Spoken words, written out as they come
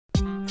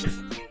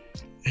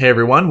Hey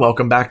everyone,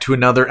 welcome back to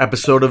another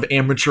episode of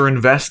Amateur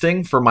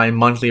Investing for my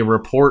monthly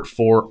report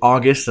for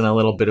August and a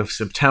little bit of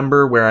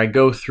September, where I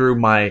go through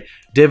my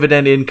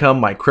dividend income,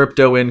 my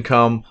crypto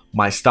income,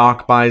 my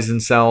stock buys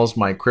and sells,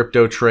 my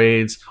crypto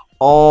trades,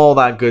 all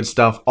that good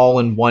stuff, all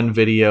in one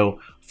video,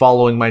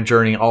 following my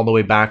journey all the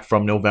way back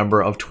from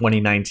November of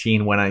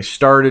 2019 when I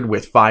started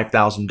with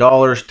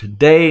 $5,000.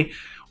 Today,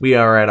 we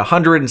are at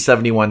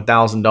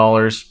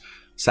 $171,000,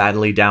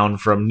 sadly down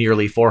from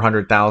nearly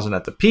 $400,000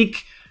 at the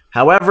peak.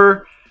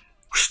 However,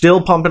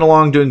 still pumping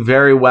along, doing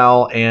very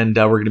well, and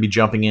we're going to be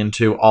jumping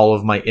into all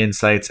of my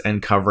insights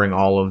and covering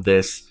all of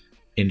this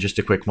in just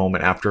a quick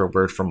moment after a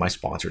word from my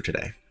sponsor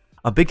today.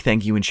 A big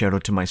thank you and shout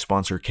out to my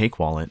sponsor Cake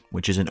Wallet,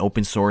 which is an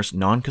open source,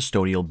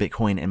 non-custodial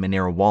Bitcoin and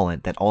Monero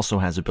wallet that also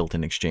has a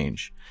built-in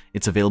exchange.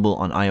 It's available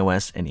on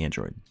iOS and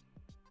Android.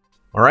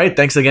 All right,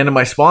 thanks again to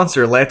my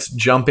sponsor. Let's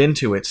jump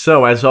into it.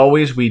 So as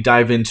always, we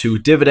dive into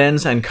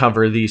dividends and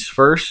cover these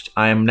first.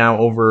 I am now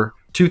over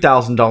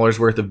 $2,000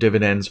 worth of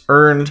dividends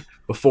earned.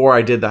 Before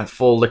I did that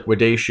full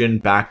liquidation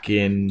back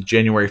in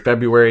January,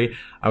 February,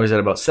 I was at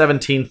about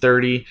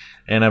 $1,730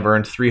 and I've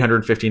earned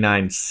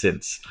 $359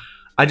 since.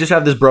 I just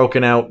have this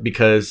broken out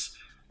because,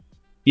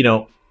 you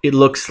know, it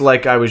looks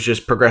like I was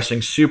just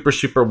progressing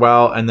super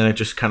well, and then it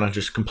just kind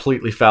of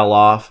completely fell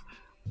off.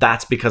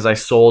 That's because I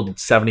sold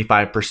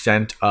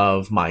 75%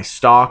 of my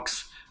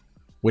stocks,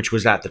 which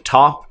was at the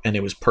top, and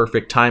it was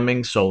perfect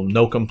timing, so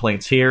no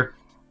complaints here.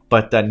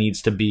 But that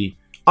needs to be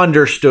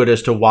understood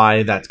as to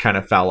why that kind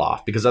of fell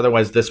off, because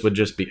otherwise this would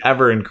just be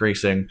ever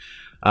increasing.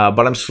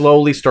 But I'm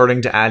slowly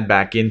starting to add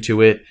back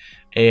into it,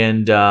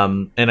 and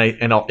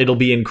it'll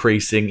be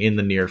increasing in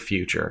the near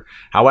future.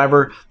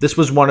 However, this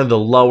was one of the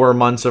lower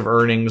months of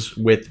earnings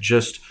with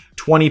just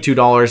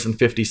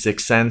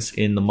 $22.56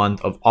 in the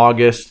month of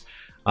August.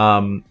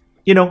 You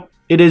know,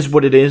 it is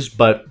what it is,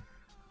 but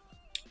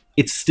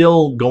it's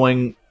still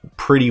going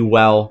pretty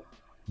well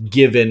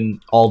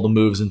given all the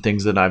moves and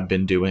things that I've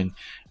been doing.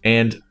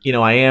 And, you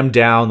know, I am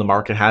down. The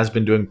market has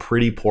been doing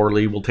pretty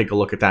poorly. We'll take a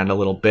look at that in a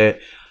little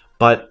bit.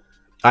 But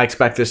I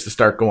expect this to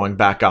start going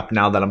back up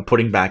now that I'm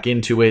putting back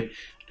into it.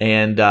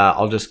 And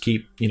I'll just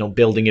keep, you know,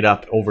 building it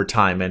up over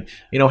time. And,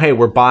 you know, hey,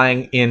 we're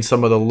buying in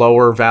some of the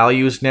lower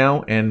values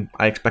now, and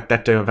I expect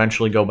that to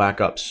eventually go back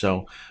up.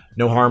 So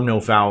no harm,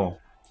 no foul.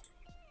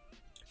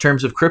 In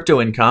terms of crypto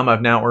income,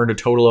 I've now earned a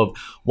total of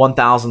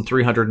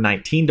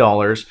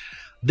 $1,319.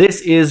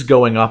 This is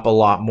going up a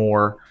lot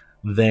more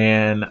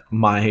than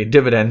my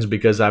dividends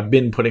because I've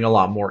been putting a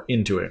lot more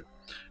into it.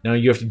 Now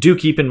you have to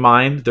keep in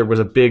mind there was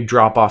a big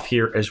drop off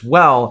here as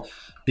well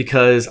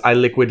because I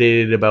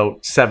liquidated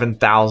about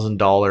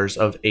 $7,000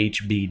 of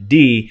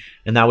HBD,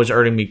 and that was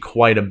earning me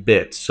quite a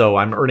bit. So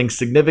I'm earning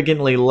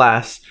significantly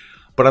less,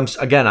 but I'm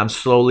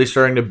slowly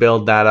starting to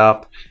build that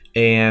up,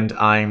 and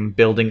I'm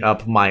building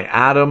up my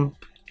Atom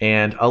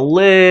and a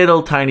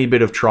little tiny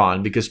bit of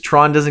Tron, because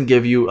Tron doesn't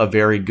give you a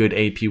very good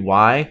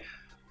APY,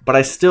 but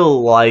I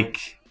still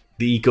like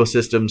the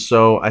ecosystem.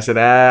 So I said,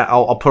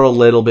 I'll put a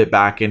little bit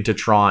back into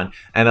Tron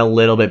and a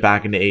little bit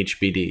back into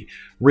HBD.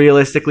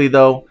 Realistically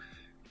though,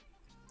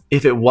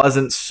 if it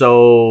wasn't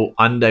so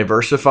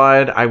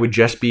undiversified, I would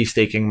just be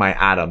staking my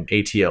Atom,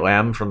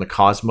 ATOM, from the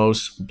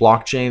Cosmos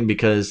blockchain,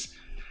 because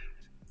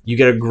you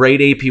get a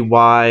great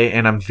APY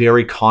and I'm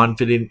very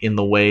confident in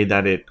the way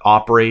that it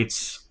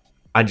operates.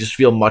 I just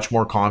feel much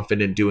more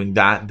confident doing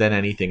that than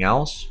anything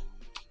else,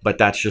 but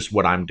that's just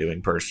what I'm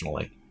doing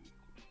personally.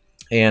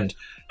 And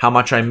how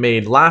much I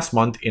made last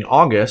month in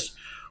August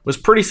was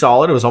pretty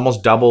solid. It was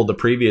almost double the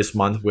previous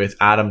month, with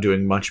Atom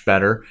doing much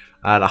better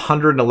at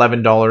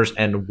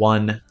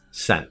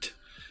 $111.01.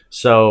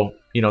 So,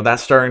 you know,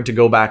 that's starting to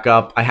go back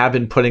up. I have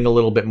been putting a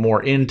little bit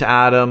more into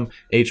Atom,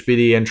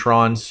 HBD, and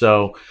Tron.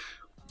 So,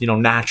 you know,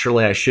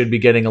 naturally I should be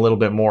getting a little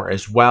bit more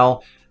as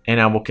well. And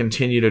I will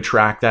continue to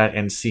track that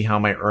and see how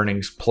my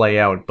earnings play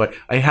out. But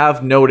I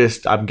have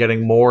noticed I'm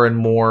getting more and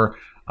more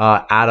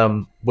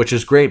Atom, which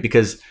is great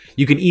because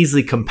you can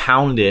easily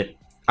compound it.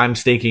 I'm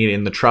staking it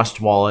in the Trust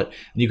wallet.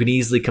 And you can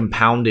easily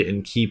compound it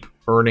and keep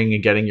earning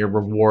and getting your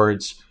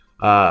rewards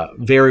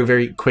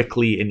very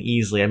quickly and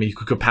easily. I mean, you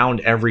could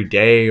compound every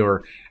day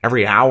or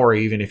every hour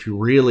even if you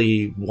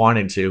really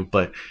wanted to,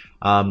 but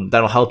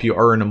that'll help you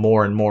earn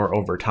more and more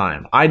over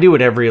time. I do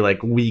it every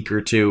like week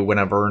or two when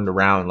I've earned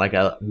around like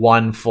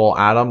one full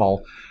Atom.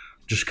 I'll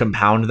just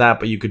compound that,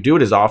 but you could do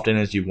it as often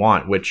as you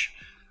want, which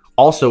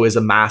also is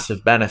a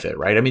massive benefit,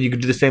 right? I mean, you could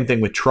do the same thing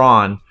with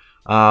Tron,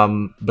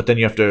 but then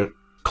you have to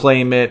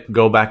claim it,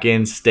 go back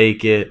in,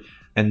 stake it,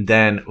 and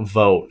then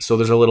vote. So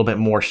there's a little bit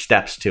more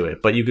steps to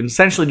it, but you can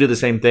essentially do the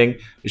same thing.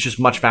 It's just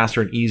much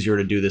faster and easier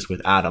to do this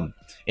with Atom.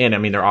 And I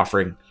mean, they're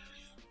offering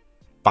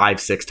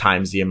 5-6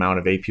 times the amount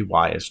of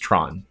APY as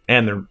Tron,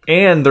 and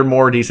they're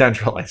more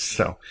decentralized.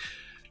 So,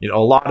 you know,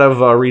 a lot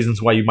of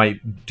reasons why you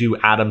might do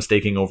Atom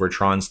staking over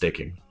Tron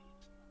staking.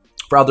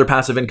 For other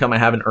passive income, I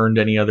haven't earned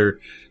any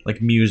other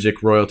like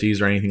music royalties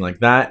or anything like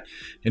that.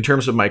 In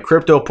terms of my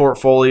crypto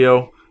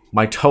portfolio,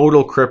 My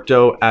total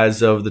crypto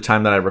as of the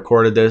time that I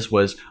recorded this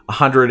was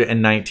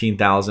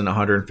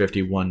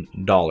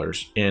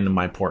 $119,151 in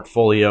my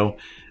portfolio.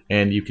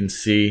 And you can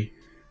see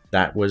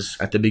that was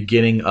at the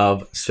beginning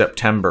of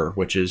September,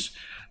 which is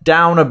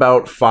down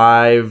about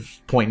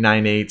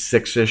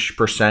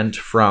 5.986-ish%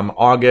 from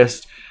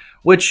August,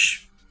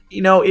 which,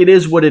 you know, it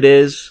is what it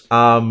is.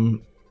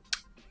 Things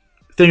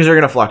are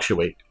going to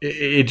fluctuate.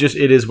 It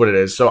is what it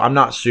is. So I'm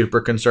not super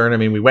concerned. I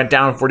mean, we went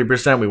down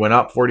 40%, we went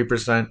up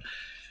 40%.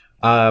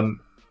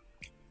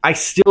 I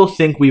still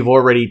think we've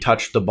already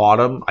touched the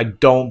bottom. I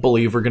don't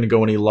believe we're going to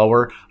go any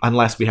lower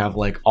unless we have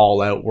like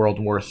all out World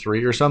War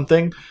III or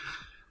something.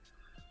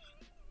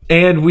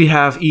 And we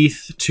have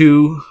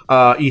ETH2,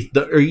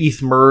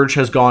 ETH merge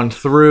has gone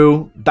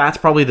through. That's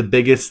probably the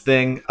biggest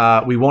thing.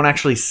 We won't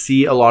actually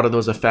see a lot of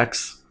those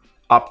effects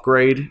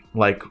upgrade,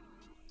 like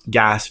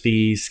gas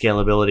fees,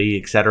 scalability,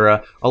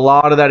 etc. A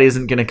lot of that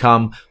isn't going to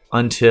come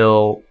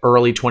until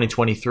early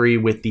 2023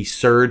 with the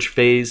surge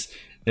phase.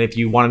 And if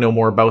you want to know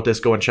more about this,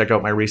 go and check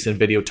out my recent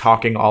video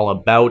talking all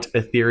about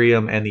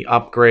Ethereum and the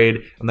upgrade.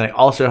 And then I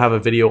also have a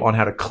video on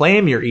how to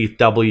claim your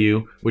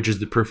ETHW, which is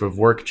the proof of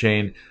work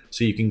chain,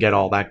 so you can get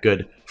all that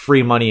good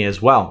free money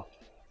as well.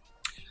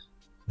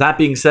 That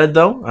being said,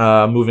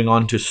 though, moving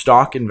on to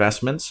stock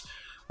investments,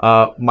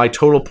 my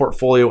total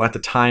portfolio at the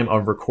time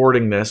of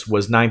recording this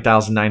was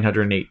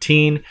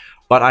 $9,918,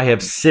 but I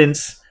have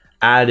since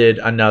added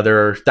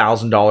another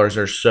 $1,000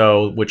 or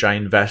so, which I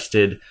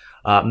invested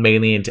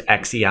mainly into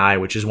XEI,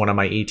 which is one of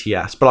my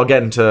ETFs. But I'll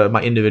get into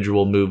my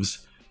individual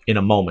moves in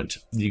a moment.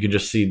 You can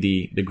just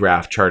see the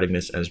graph charting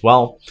this as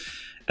well.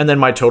 And then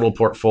my total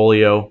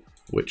portfolio,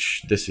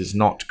 which this is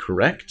not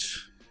correct.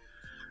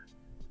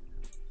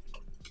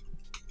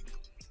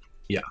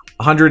 Yeah,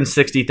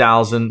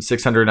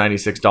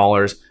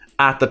 $160,696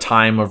 at the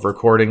time of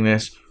recording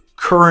this.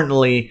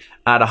 Currently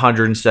at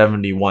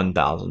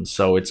 $171,000.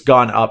 So it's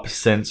gone up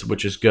since,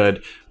 which is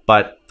good,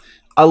 but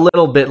a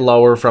little bit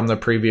lower from the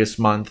previous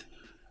month.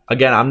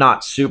 Again, I'm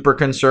not super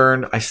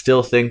concerned. I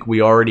still think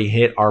we already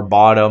hit our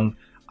bottom.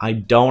 I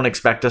don't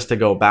expect us to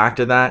go back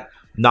to that.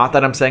 Not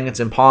that I'm saying it's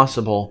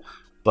impossible,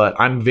 but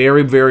I'm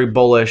very, very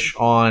bullish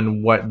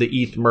on what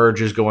the ETH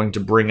merge is going to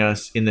bring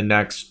us in the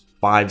next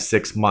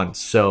 5-6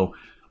 months. So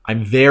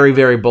I'm very,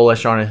 very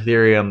bullish on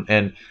Ethereum,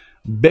 and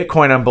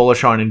Bitcoin I'm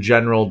bullish on in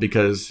general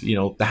because, you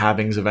know, the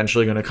halving's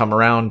eventually going to come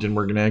around and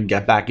we're going to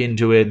get back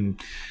into it and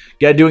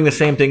get doing the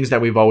same things that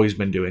we've always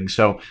been doing.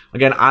 So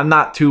again, I'm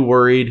not too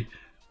worried.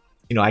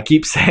 You know, I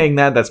keep saying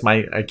that.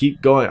 I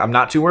keep going. I'm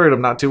not too worried.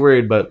 I'm not too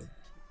worried, but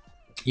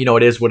you know,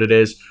 it is what it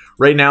is.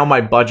 Right now,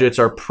 my budgets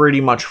are pretty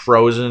much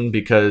frozen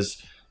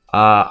because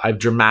I've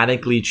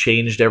dramatically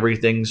changed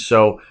everything.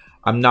 So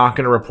I'm not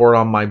going to report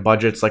on my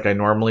budgets like I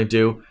normally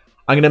do.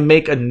 I'm going to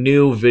make a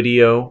new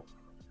video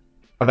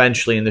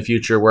eventually in the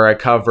future where I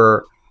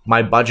cover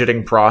my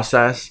budgeting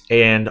process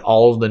and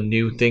all of the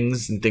new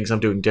things and things I'm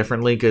doing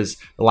differently, because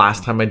the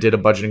last time I did a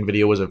budgeting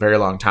video was a very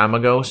long time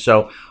ago.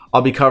 So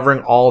I'll be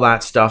covering all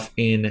that stuff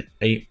in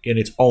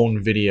its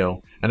own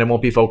video, and I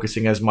won't be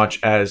focusing as much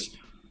as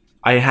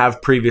I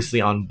have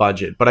previously on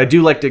budget. But I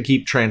do like to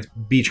be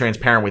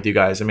transparent with you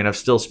guys. I mean, I've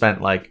still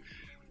spent like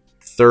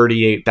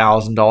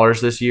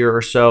 $38,000 this year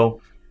or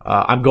so.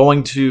 I'm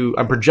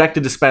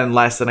projected to spend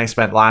less than I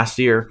spent last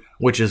year,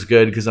 which is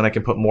good because then I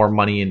can put more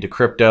money into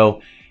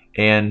crypto.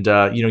 And,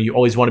 you know, you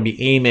always want to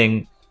be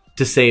aiming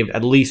to save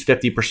at least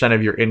 50%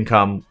 of your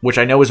income, which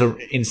I know is an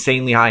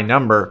insanely high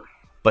number,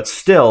 but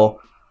still,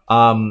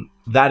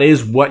 that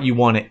is what you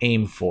want to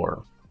aim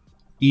for,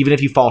 even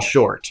if you fall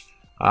short.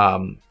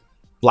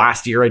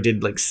 Last year, I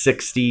did like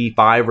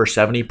 65 or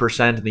 70%,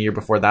 and the year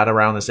before that,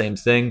 around the same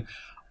thing.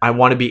 I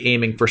want to be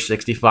aiming for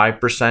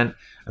 65%,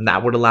 and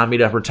that would allow me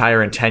to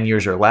retire in 10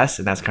 years or less,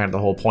 and that's kind of the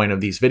whole point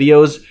of these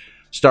videos.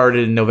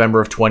 Started in November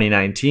of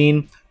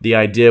 2019. The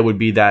idea would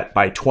be that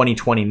by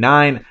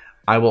 2029,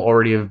 I will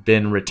already have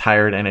been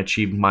retired and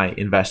achieved my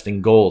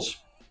investing goals.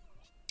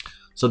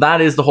 So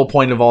that is the whole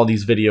point of all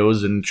these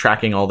videos and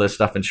tracking all this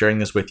stuff and sharing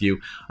this with you.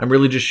 I'm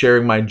really just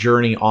sharing my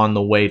journey on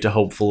the way to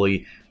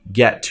hopefully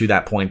get to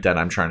that point that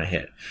I'm trying to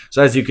hit.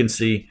 So as you can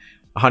see,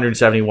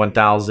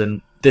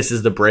 171,000. This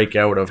is the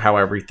breakout of how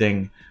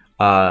everything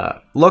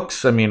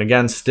looks. I mean,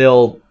 again,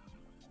 still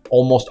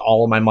almost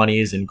all of my money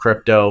is in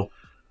crypto.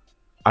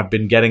 I've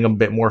been getting a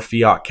bit more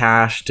fiat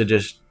cash to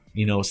just,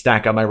 you know,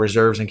 stack up my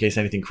reserves in case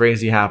anything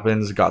crazy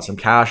happens. Got some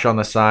cash on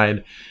the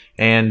side.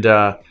 And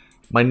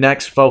my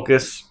next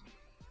focus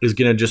is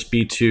going to just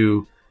be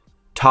to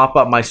top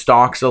up my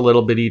stocks a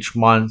little bit each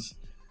month,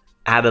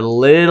 add a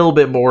little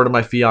bit more to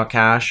my fiat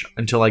cash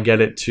until I get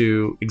it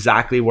to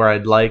exactly where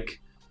I'd like,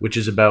 which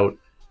is about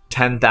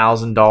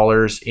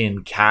 $10,000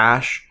 in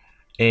cash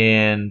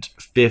and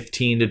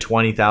 $15,000 to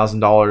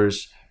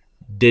 $20,000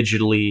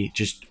 digitally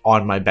just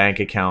on my bank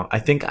account. I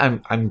think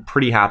I'm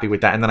pretty happy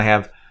with that. And then I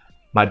have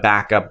my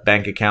backup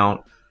bank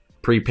account,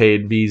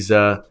 prepaid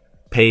Visa,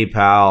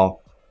 PayPal,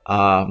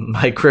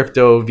 my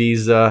crypto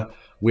Visa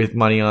with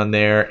money on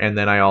there, and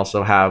then I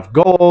also have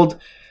gold,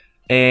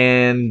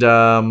 and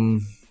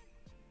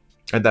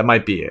And that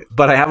might be it.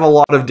 But I have a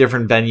lot of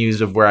different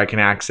venues of where I can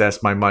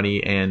access my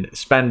money and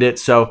spend it.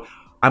 So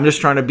I'm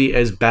just trying to be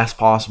as best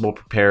possible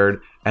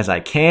prepared as I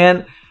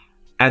can.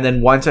 And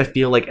then once I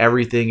feel like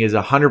everything is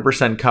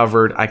 100%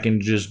 covered, I can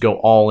just go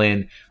all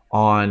in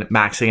on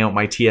maxing out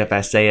my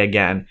TFSA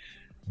again,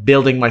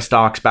 building my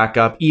stocks back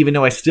up. Even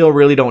though I still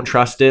really don't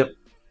trust it,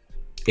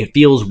 it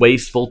feels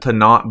wasteful to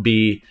not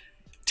be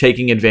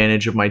taking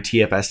advantage of my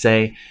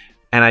TFSA.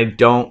 And I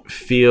don't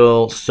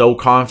feel so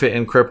confident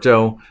in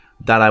crypto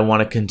that I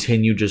want to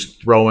continue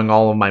just throwing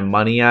all of my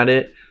money at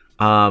it.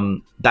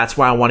 That's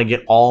why I want to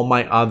get all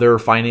my other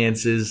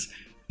finances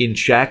in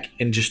check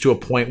and just to a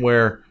point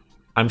where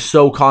I'm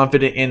so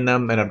confident in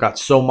them and I've got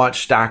so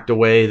much stacked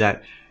away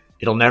that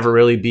it'll never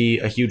really be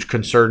a huge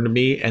concern to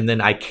me. And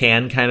then I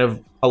can kind of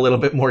a little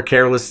bit more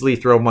carelessly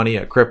throw money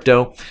at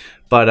crypto.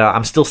 But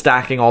I'm still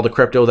stacking all the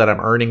crypto that I'm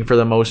earning for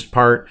the most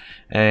part.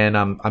 And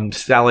I'm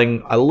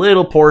selling a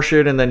little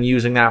portion and then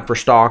using that for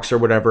stocks or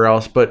whatever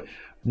else. But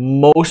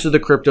most of the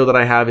crypto that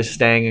I have is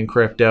staying in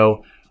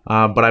crypto.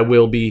 But I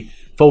will be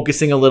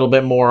focusing a little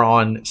bit more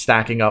on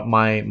stacking up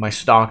my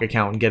stock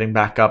account and getting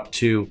back up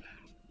to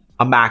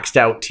a maxed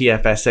out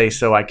TFSA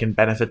so I can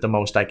benefit the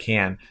most I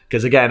can.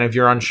 Because again, if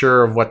you're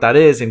unsure of what that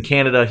is, in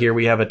Canada here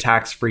we have a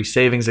tax-free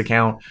savings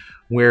account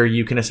where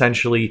you can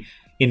essentially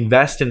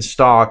invest in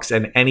stocks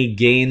and any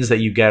gains that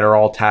you get are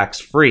all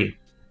tax-free.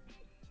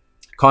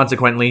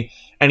 Consequently,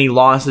 any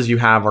losses you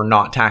have are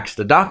not tax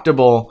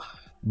deductible,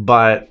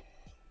 but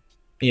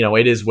you know,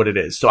 it is what it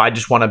is. So I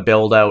just want to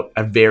build out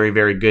a very,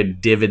 very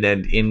good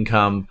dividend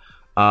income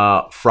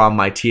from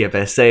my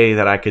TFSA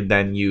that I could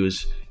then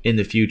use in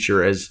the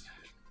future as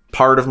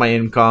part of my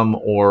income,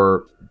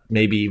 or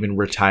maybe even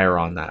retire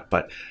on that.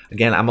 But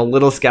again, I'm a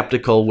little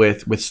skeptical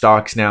with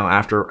stocks now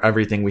after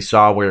everything we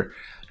saw where,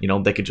 you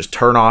know, they could just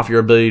turn off your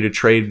ability to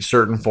trade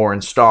certain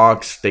foreign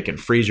stocks. They can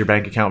freeze your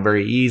bank account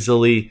very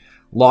easily.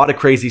 A lot of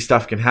crazy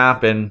stuff can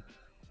happen.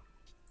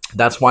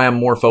 That's why I'm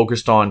more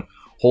focused on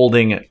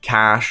holding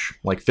cash,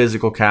 like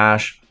physical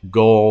cash,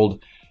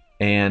 gold,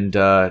 and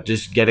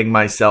just getting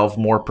myself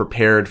more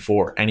prepared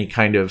for any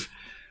kind of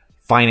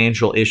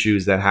financial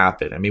issues that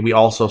happen. I mean, we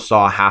also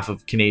saw half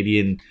of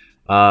Canadian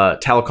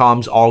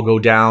telecoms all go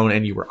down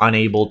and you were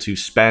unable to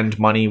spend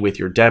money with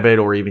your debit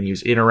or even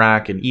use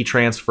Interac and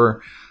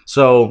e-transfer.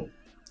 So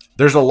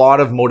there's a lot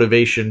of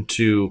motivation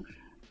to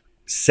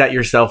set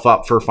yourself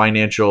up for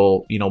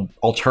financial, you know,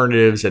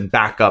 alternatives and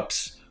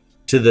backups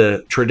to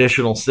the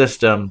traditional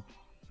system.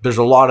 There's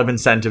a lot of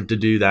incentive to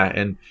do that.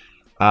 And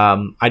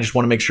I just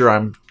want to make sure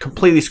I'm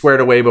completely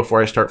squared away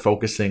before I start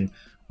focusing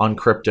on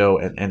crypto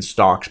and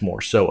stocks more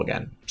so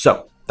again.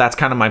 So that's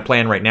kind of my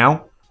plan right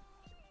now.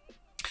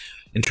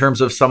 In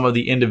terms of some of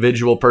the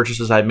individual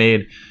purchases I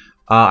made,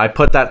 I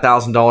put that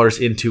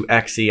 $1,000 into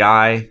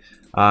XEI.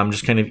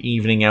 Just kind of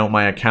evening out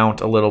my account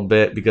a little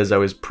bit because I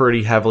was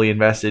pretty heavily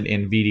invested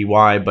in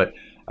VDY, but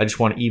I just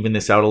want to even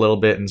this out a little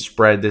bit and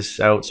spread this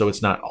out so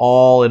it's not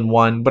all in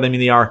one. But I mean,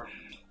 they are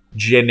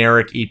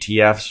generic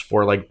ETFs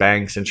for like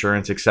banks,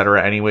 insurance,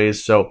 etc.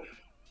 anyways. So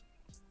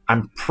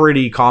I'm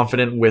pretty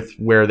confident with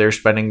where they're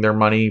spending their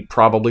money.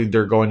 Probably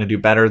they're going to do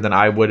better than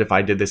I would if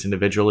I did this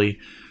individually.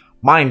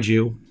 Mind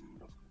you,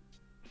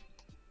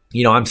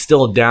 I'm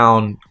still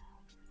down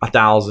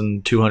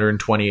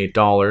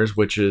 $1,228,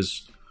 which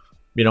is,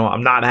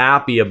 I'm not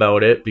happy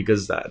about it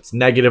because that's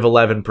negative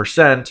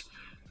 11%.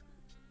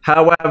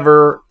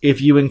 However,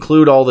 if you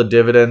include all the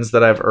dividends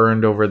that I've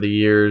earned over the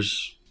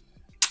years,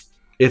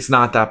 it's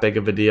not that big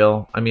of a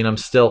deal. I mean, I'm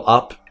still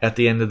up at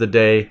the end of the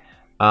day.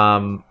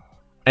 And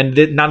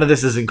none of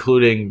this is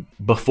including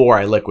before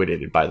I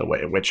liquidated, by the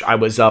way, which I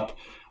was up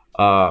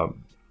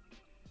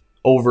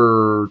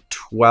over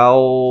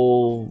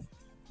 12.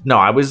 No,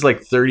 I was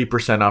like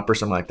 30% up or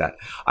something like that.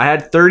 I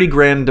had 30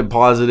 grand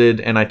deposited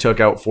and I took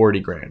out 40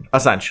 grand,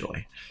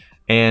 essentially.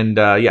 And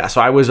yeah, so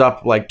I was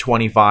up like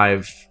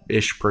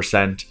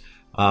 25-ish%.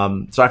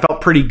 So I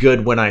felt pretty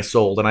good when I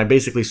sold, and I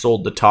basically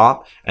sold the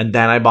top and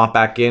then I bought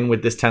back in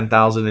with this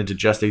 10,000 into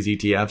just these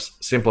ETFs,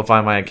 simplify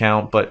my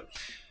account. But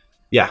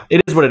yeah,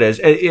 it is what it is.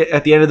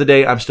 At the end of the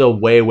day, I'm still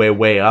way, way,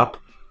 way up.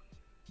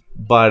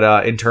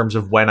 But in terms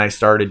of when I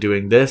started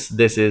doing this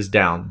is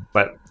down.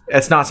 But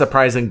it's not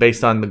surprising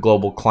based on the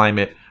global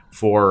climate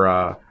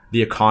for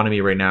the economy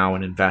right now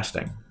and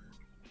investing.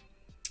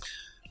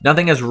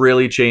 Nothing has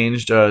really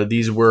changed.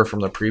 These were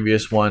from the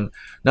previous one.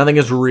 Nothing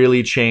has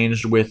really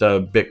changed with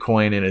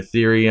Bitcoin and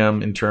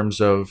Ethereum in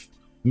terms of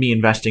me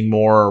investing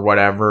more or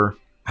whatever.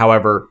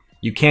 However,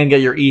 you can get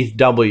your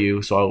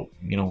ETH-W, so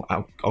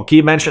I'll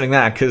keep mentioning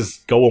that because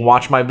go and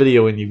watch my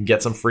video and you can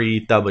get some free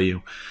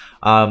ETH-W.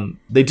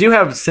 They do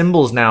have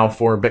symbols now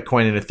for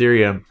Bitcoin and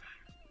Ethereum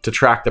to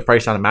track the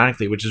price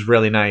automatically, which is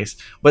really nice.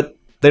 But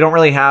they don't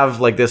really have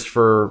like this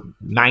for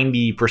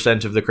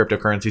 90% of the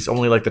cryptocurrencies,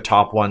 only like the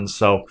top ones.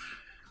 So,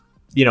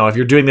 if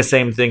you're doing the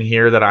same thing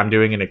here that I'm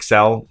doing in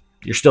Excel,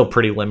 you're still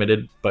pretty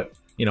limited, but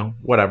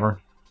whatever.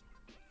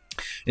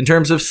 In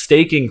terms of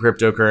staking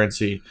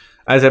cryptocurrency,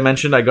 as I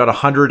mentioned, I got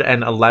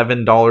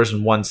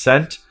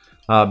 $111.01.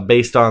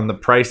 Based on the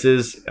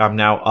prices, I'm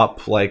now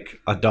up like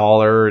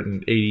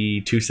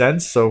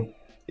 $1.82. So,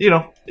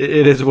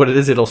 it is what it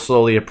is. It'll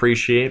slowly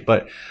appreciate.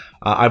 But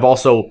I've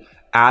also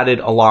added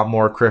a lot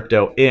more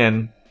crypto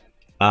in.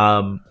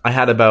 I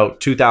had about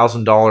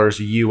 $2,000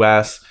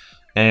 US,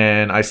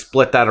 and I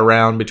split that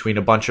around between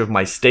a bunch of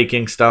my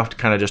staking stuff to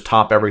kind of just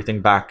top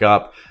everything back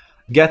up,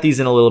 get these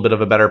in a little bit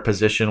of a better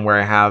position where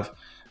I have,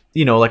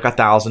 like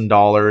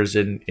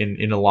 $1,000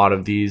 in a lot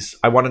of these.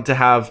 I wanted to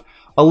have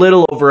a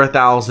little over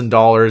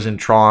 $1,000 in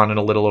Tron and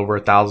a little over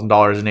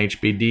 $1,000 in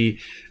HBD,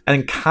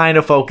 and kind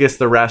of focus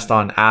the rest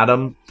on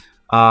Atom.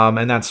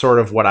 And that's sort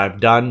of what I've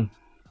done.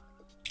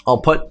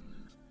 I'll put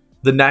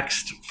the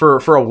next for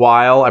a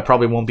while. I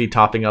probably won't be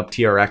topping up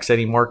TRX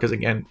anymore because,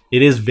 again,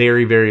 it is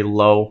very, very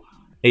low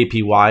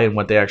APY in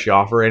what they actually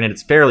offer, and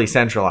it's fairly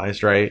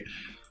centralized, right?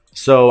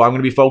 So I'm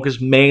going to be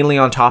focused mainly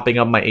on topping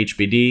up my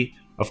HBD.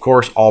 Of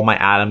course, all my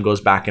Atom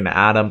goes back into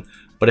Atom,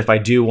 but if I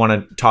do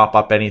want to top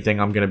up anything,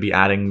 I'm going to be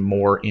adding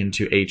more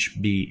into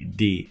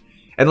HBD.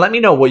 And let me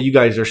know what you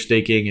guys are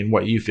staking and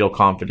what you feel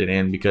confident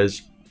in,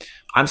 because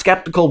I'm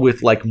skeptical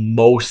with like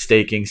most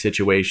staking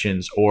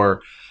situations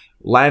or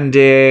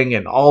lending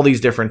and all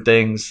these different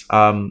things.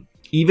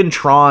 Even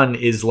Tron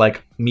is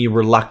like me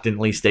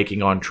reluctantly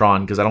staking on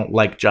Tron because I don't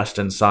like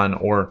Justin Sun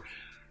or,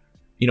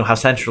 how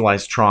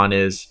centralized Tron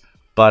is.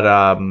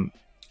 But,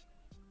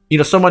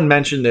 someone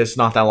mentioned this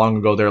not that long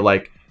ago. They're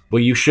like,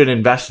 well, you should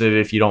invest in it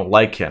if you don't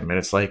like him. And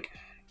it's like,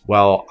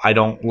 well, I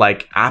don't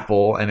like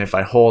Apple. And if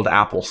I hold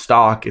Apple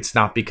stock, it's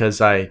not because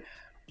I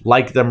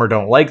like them or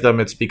don't like them.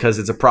 It's because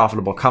it's a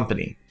profitable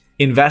company.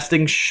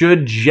 Investing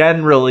should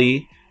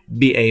generally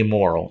be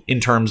amoral in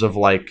terms of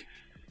like,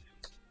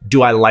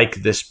 do I like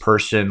this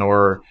person,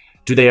 or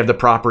do they have the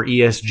proper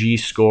ESG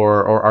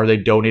score, or are they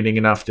donating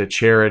enough to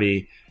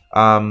charity?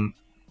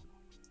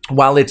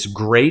 While it's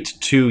great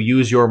to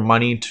use your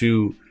money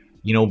to,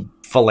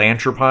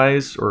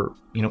 philanthropize or,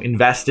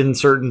 invest in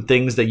certain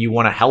things that you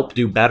want to help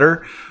do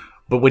better,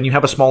 but when you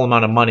have a small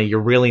amount of money, you're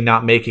really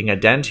not making a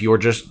dent. You're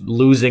just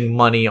losing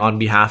money on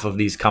behalf of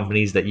these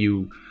companies that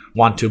you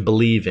want to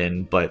believe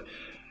in, but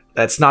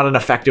that's not an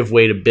effective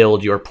way to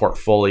build your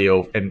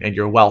portfolio and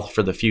your wealth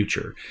for the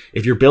future.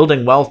 If you're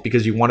building wealth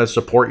because you want to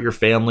support your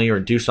family or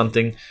do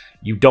something,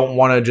 you don't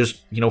want to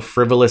just,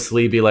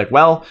 frivolously be like,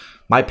 well,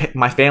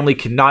 my family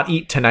cannot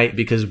eat tonight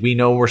because we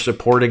know we're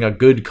supporting a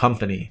good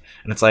company.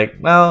 And it's like,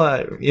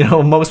 well,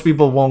 most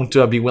people won't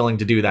be willing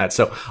to do that.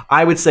 So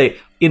I would say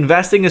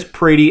investing is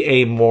pretty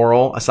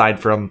amoral, aside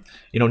from,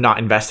 not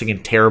investing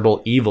in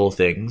terrible, evil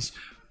things.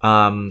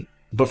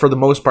 But for the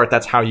most part,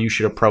 that's how you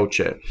should approach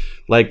it.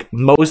 Like,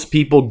 most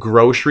people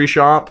grocery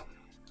shop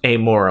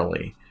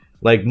amorally.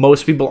 Like,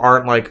 most people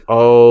aren't like,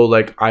 oh,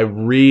 like, I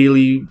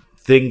really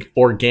think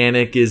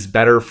organic is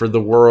better for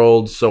the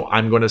world, so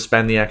I'm going to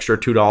spend the extra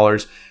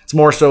 $2. It's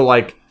more so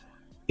like,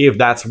 if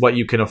that's what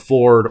you can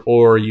afford,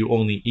 or you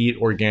only eat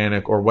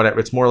organic or whatever.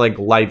 It's more like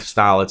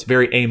lifestyle. It's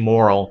very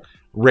amoral.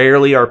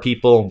 Rarely are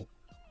people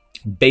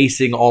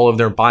basing all of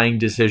their buying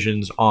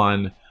decisions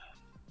on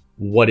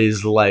what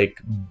is like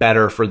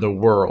better for the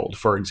world,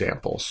 for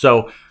example.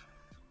 So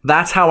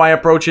that's how I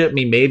approach it.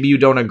 Maybe you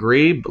don't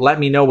agree, but let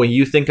me know what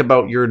you think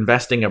about your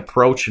investing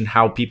approach and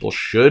how people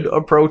should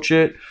approach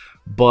it.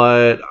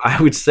 But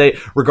I would say,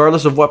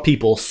 regardless of what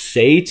people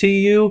say to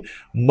you,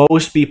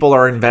 most people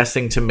are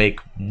investing to make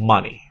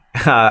money.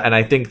 And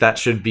I think that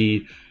should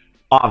be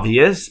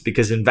obvious,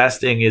 because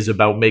investing is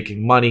about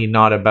making money,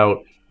 not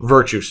about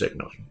virtue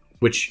signaling,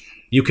 which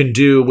you can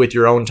do with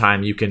your own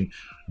time. You can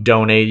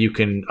donate, you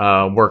can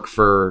work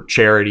for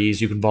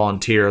charities, you can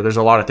volunteer. There's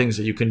a lot of things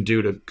that you can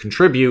do to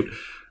contribute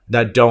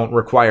that don't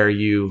require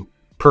you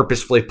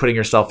purposefully putting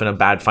yourself in a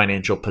bad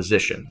financial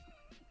position.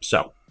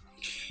 So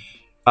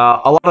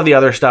a lot of the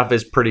other stuff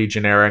is pretty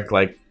generic.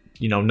 Like,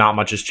 not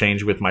much has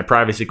changed with my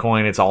privacy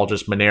coin. It's all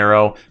just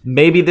Monero.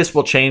 Maybe this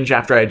will change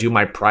after I do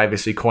my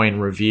privacy coin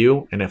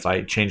review, and if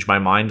I change my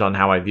mind on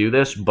how I view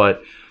this.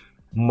 But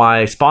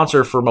my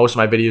sponsor for most of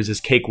my videos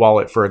is Cake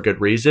Wallet, for a good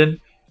reason,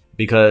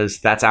 because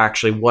that's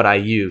actually what I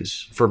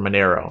use for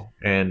Monero.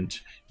 And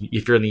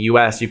if you're in the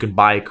US, you can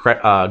buy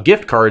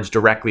gift cards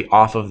directly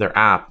off of their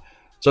app.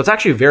 So it's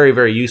actually very,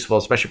 very useful,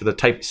 especially for the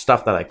type of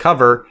stuff that I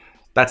cover.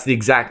 That's the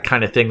exact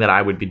kind of thing that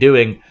I would be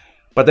doing,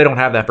 but they don't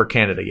have that for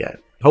Canada yet.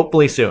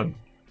 Hopefully soon.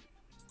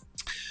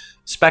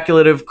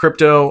 Speculative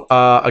crypto,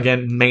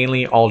 again,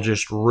 mainly all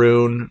just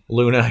Rune.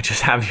 Luna, I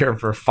just have here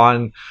for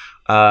fun.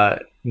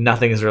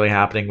 Nothing is really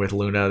happening with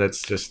Luna.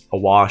 That's just a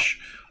wash.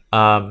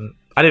 I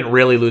didn't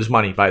really lose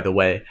money, by the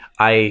way.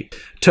 I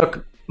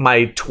took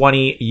my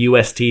 20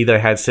 UST that I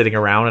had sitting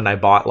around and I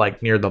bought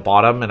like near the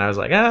bottom, and I was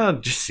like,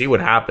 just see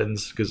what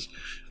happens, because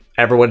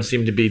everyone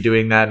seemed to be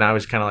doing that, and I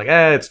was kind of like,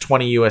 it's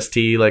 20 UST.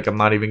 Like, I'm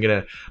not even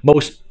gonna.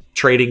 Most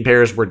trading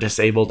pairs were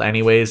disabled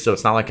anyways, so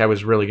it's not like I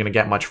was really gonna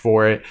get much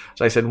for it.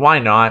 So I said, why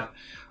not?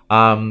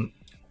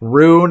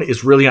 Rune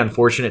is really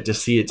unfortunate to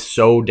see it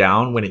so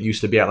down when it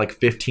used to be at like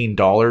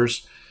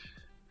 $15.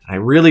 I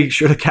really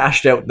should have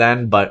cashed out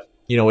then, but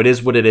it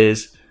is what it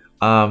is.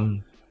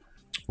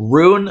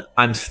 Rune,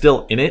 I'm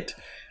still in it.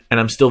 and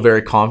I'm still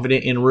very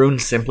confident in Rune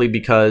simply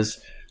because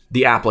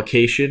the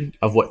application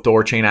of what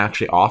Thorchain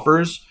actually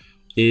offers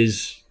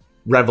is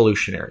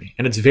revolutionary.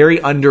 And it's very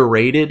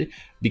underrated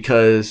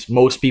because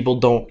most people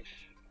don't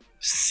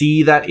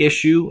see that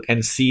issue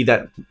and see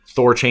that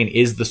Thorchain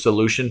is the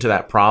solution to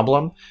that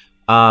problem.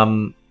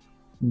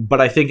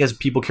 But I think as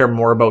people care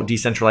more about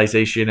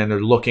decentralization and they're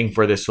looking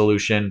for this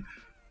solution,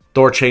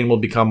 Thorchain will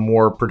become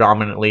more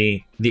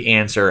predominantly the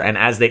answer. And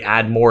as they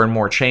add more and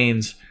more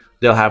chains,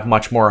 they'll have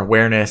much more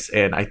awareness,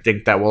 and I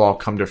think that will all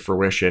come to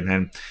fruition.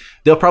 And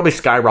they'll probably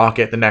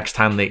skyrocket the next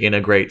time they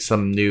integrate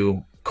some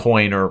new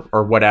coin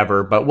or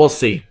whatever, but we'll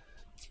see.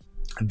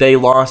 They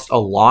lost a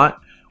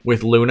lot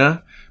with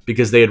Luna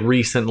because they had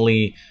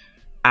recently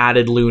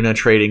added Luna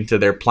trading to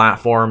their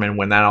platform, and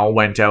when that all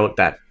went out,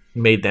 that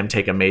made them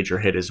take a major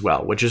hit as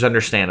well, which is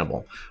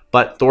understandable.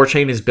 But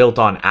Thorchain is built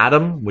on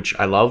Atom, which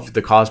I love,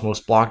 the Cosmos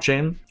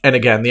blockchain. And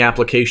again, the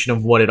application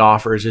of what it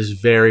offers is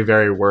very,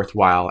 very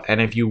worthwhile. And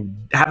if you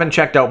haven't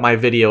checked out my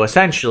video,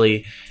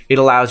 essentially, it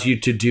allows you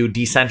to do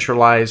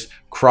decentralized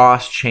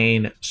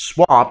cross-chain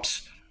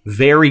swaps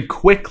very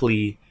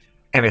quickly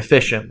and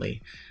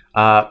efficiently.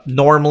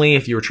 Normally,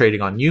 if you were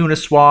trading on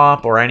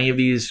Uniswap or any of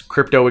these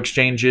crypto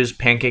exchanges,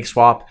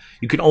 PancakeSwap,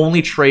 you can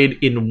only trade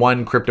in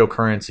one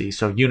cryptocurrency.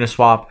 So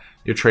Uniswap,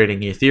 you're trading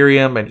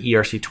Ethereum and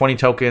ERC20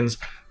 tokens.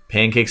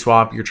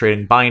 PancakeSwap, you're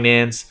trading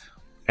Binance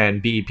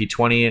and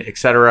BEP20,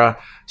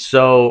 etc.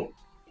 So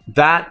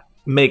that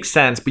makes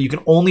sense, but you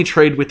can only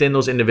trade within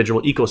those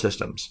individual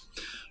ecosystems.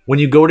 When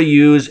you go to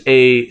use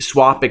a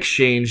swap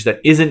exchange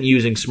that isn't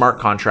using smart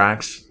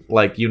contracts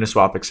like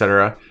Uniswap,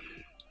 etc.,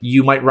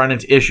 you might run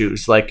into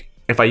issues. Like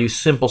if I use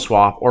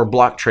SimpleSwap or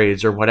block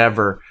trades or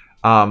whatever,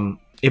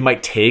 it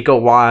might take a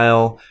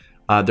while.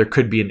 There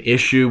could be an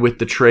issue with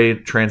the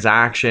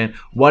transaction.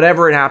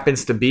 Whatever it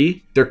happens to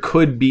be, there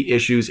could be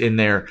issues in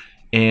there,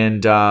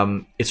 and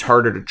it's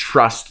harder to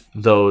trust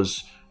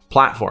those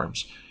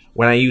platforms.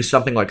 When I use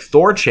something like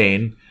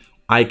Thorchain,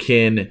 I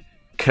can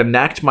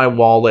connect my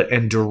wallet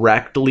and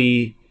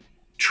directly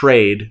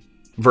trade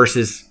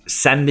versus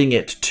sending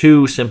it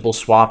to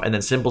SimpleSwap and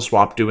then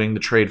SimpleSwap doing the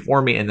trade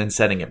for me and then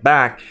sending it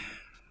back.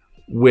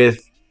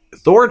 With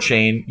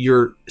Thorchain,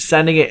 you're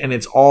sending it and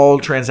it's all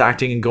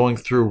transacting and going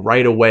through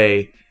right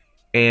away,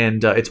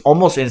 and it's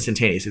almost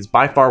instantaneous. It's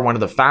by far one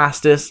of the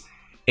fastest,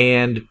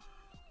 and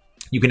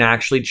you can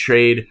actually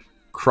trade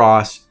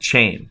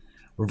cross-chain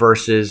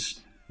versus,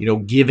 you know,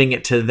 giving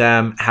it to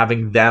them,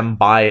 having them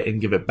buy it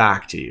and give it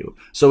back to you.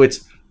 So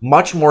it's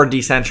much more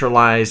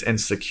decentralized and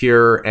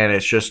secure, and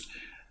it's just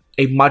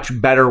a much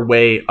better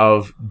way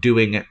of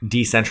doing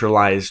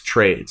decentralized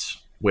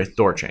trades with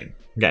Thorchain.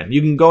 Again,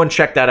 you can go and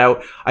check that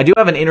out. I do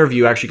have an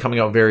interview actually coming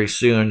out very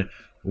soon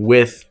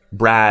with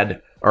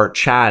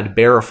Chad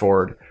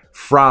Barraford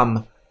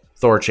from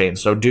Thorchain,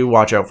 so do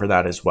watch out for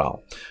that as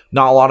well.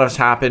 Not a lot has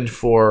happened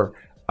for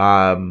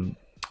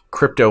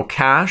Crypto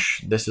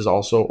Cash. This is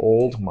also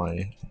old.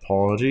 My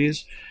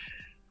apologies.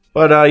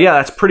 But yeah,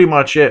 that's pretty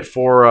much it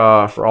for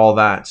all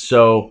that.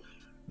 So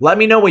let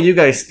me know what you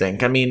guys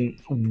think. I mean,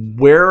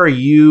 where are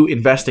you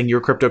investing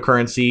your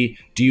cryptocurrency?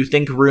 Do you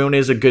think Rune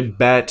is a good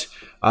bet?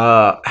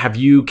 Have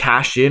you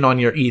cashed in on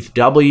your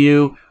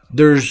ETHW?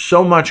 There's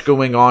so much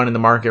going on in the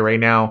market right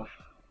now.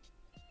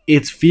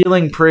 It's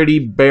feeling pretty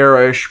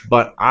bearish,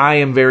 but I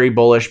am very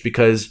bullish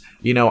because,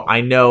 you know,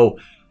 I know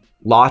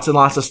lots and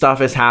lots of stuff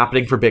is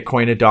happening for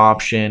Bitcoin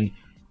adoption.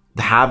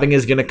 The halving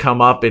is going to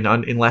come up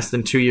in less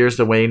than 2 years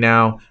away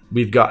now.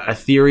 We've got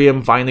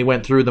Ethereum finally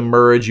went through the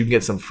merge. You can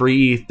get some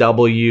free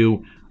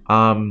ETHW.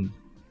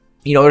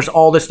 You know, there's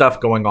all this stuff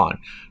going on.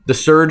 The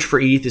surge for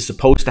ETH is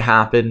supposed to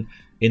happen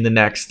in the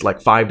next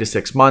like 5 to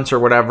 6 months or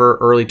whatever,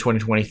 early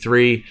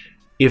 2023.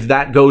 If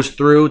that goes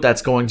through,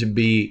 that's going to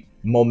be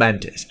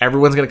momentous.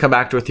 Everyone's going to come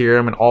back to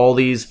Ethereum, and all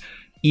these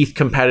ETH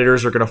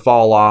competitors are going to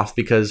fall off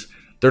because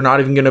they're not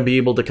even going to be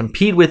able to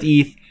compete with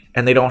ETH,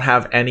 and they don't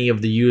have any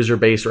of the user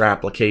base or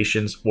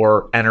applications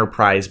or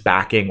enterprise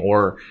backing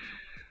or,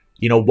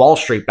 you know, Wall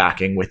Street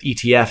backing with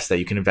ETFs that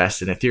you can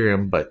invest in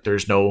Ethereum, but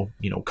there's no,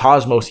 you know,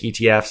 Cosmos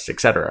ETFs,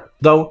 etc.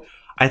 Though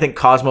I think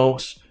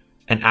Cosmos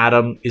and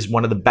Atom is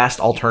one of the best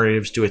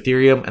alternatives to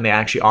Ethereum, and they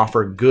actually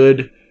offer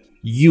good,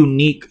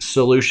 unique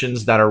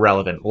solutions that are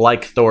relevant,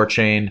 like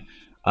Thorchain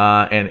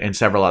and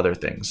several other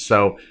things.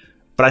 So,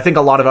 but I think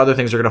a lot of other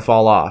things are going to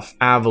fall off.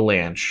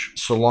 Avalanche,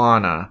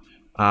 Solana,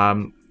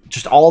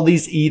 just all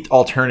these ETH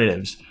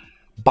alternatives.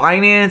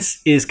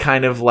 Binance is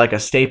kind of like a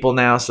staple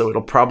now, so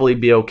it'll probably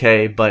be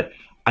okay, but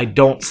I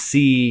don't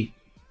see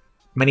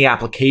many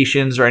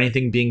applications or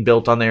anything being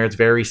built on there. It's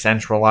very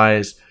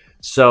centralized.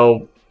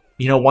 So,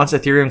 you know, once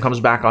Ethereum comes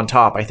back on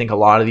top, I think a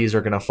lot of these are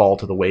going to fall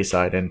to the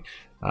wayside, and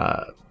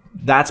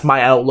that's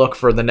my outlook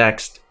for the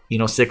next, you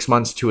know, 6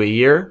 months to a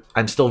year.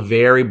 I'm still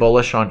very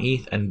bullish on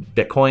ETH and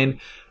Bitcoin,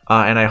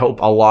 and I hope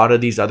a lot of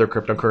these other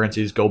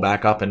cryptocurrencies go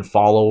back up and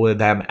follow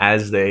them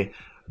as they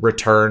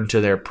return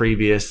to their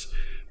previous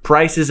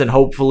prices and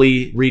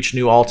hopefully reach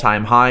new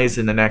all-time highs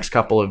in the next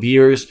couple of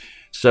years.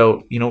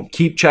 So, you know,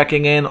 keep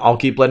checking in. I'll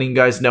keep letting you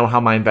guys know how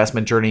my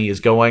investment journey is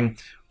going.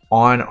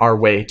 on our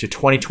way to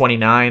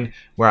 2029,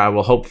 where I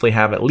will hopefully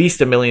have at least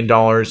 $1 million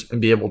and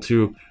be able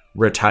to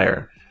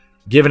retire.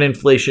 Given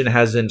inflation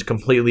hasn't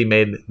completely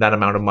made that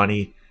amount of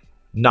money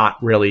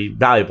not really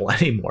valuable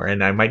anymore,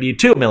 and I might need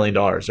 $2 million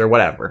or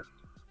whatever.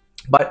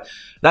 But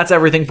that's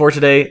everything for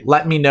today.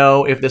 Let me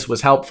know if this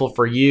was helpful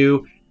for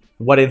you,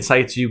 what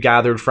insights you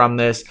gathered from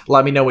this.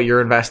 Let me know what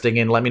you're investing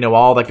in. Let me know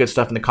all that good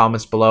stuff in the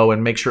comments below,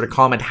 and make sure to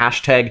comment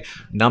hashtag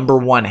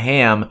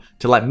 #1ham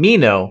to let me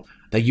know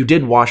that you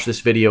did watch this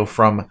video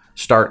from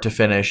start to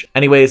finish.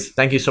 Anyways,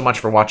 thank you so much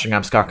for watching.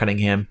 I'm Scott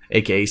Cunningham,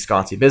 aka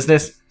Scottsy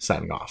Business,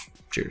 signing off.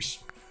 Cheers.